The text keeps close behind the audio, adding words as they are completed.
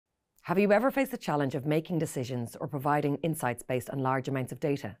Have you ever faced the challenge of making decisions or providing insights based on large amounts of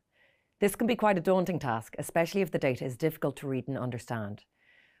data? This can be quite a daunting task, especially if the data is difficult to read and understand.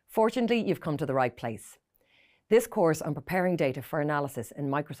 Fortunately, you've come to the right place. This course on preparing data for analysis in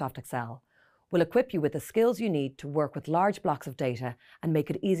Microsoft Excel will equip you with the skills you need to work with large blocks of data and make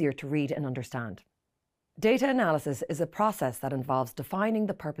it easier to read and understand. Data analysis is a process that involves defining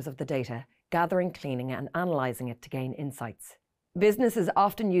the purpose of the data, gathering, cleaning, and analysing it to gain insights. Businesses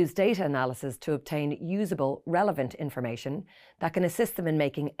often use data analysis to obtain usable, relevant information that can assist them in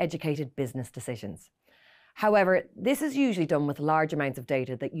making educated business decisions. However, this is usually done with large amounts of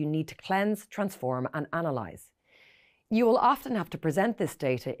data that you need to cleanse, transform, and analyse. You will often have to present this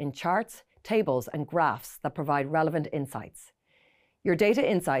data in charts, tables, and graphs that provide relevant insights. Your data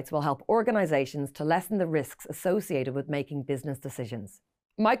insights will help organisations to lessen the risks associated with making business decisions.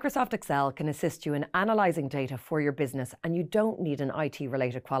 Microsoft Excel can assist you in analysing data for your business, and you don't need an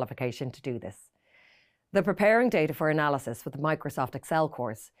IT-related qualification to do this. The Preparing Data for Analysis with the Microsoft Excel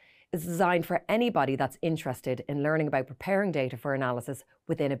course is designed for anybody that's interested in learning about preparing data for analysis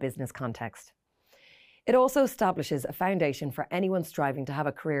within a business context. It also establishes a foundation for anyone striving to have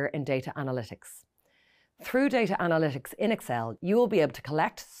a career in data analytics. Through data analytics in Excel, you will be able to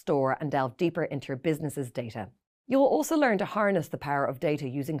collect, store, and delve deeper into your business's data. You will also learn to harness the power of data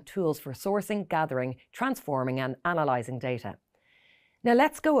using tools for sourcing, gathering, transforming, and analysing data. Now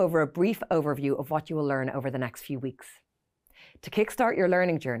let's go over a brief overview of what you will learn over the next few weeks. To kickstart your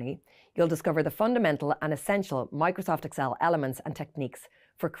learning journey, you'll discover the fundamental and essential Microsoft Excel elements and techniques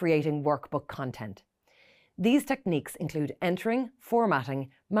for creating workbook content. These techniques include entering, formatting,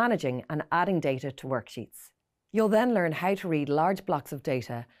 managing, and adding data to worksheets. You'll then learn how to read large blocks of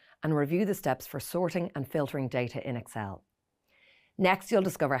data and review the steps for sorting and filtering data in Excel. Next, you'll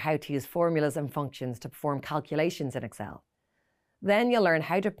discover how to use formulas and functions to perform calculations in Excel. Then you'll learn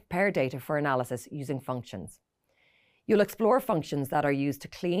how to prepare data for analysis using functions. You'll explore functions that are used to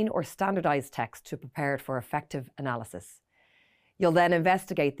clean or standardize text to prepare it for effective analysis. You'll then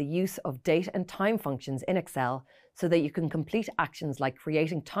investigate the use of date and time functions in Excel so that you can complete actions like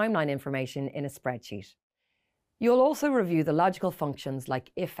creating timeline information in a spreadsheet. You'll also review the logical functions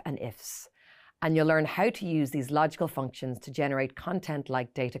like if and ifs, and you'll learn how to use these logical functions to generate content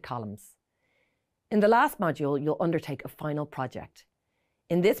like data columns. In the last module, you'll undertake a final project.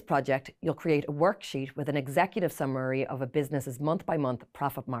 In this project, you'll create a worksheet with an executive summary of a business's month-by-month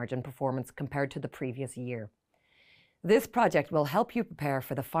profit margin performance compared to the previous year. This project will help you prepare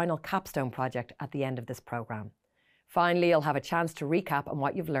for the final capstone project at the end of this programme. Finally, you'll have a chance to recap on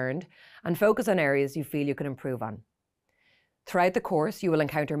what you've learned and focus on areas you feel you can improve on. Throughout the course, you will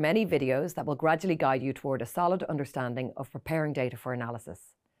encounter many videos that will gradually guide you toward a solid understanding of preparing data for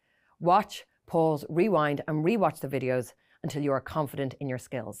analysis. Watch, pause, rewind, and rewatch the videos until you are confident in your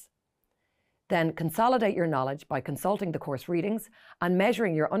skills. Then consolidate your knowledge by consulting the course readings and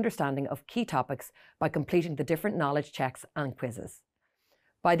measuring your understanding of key topics by completing the different knowledge checks and quizzes.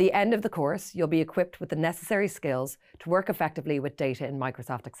 By the end of the course, you'll be equipped with the necessary skills to work effectively with data in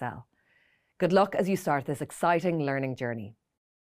Microsoft Excel. Good luck as you start this exciting learning journey.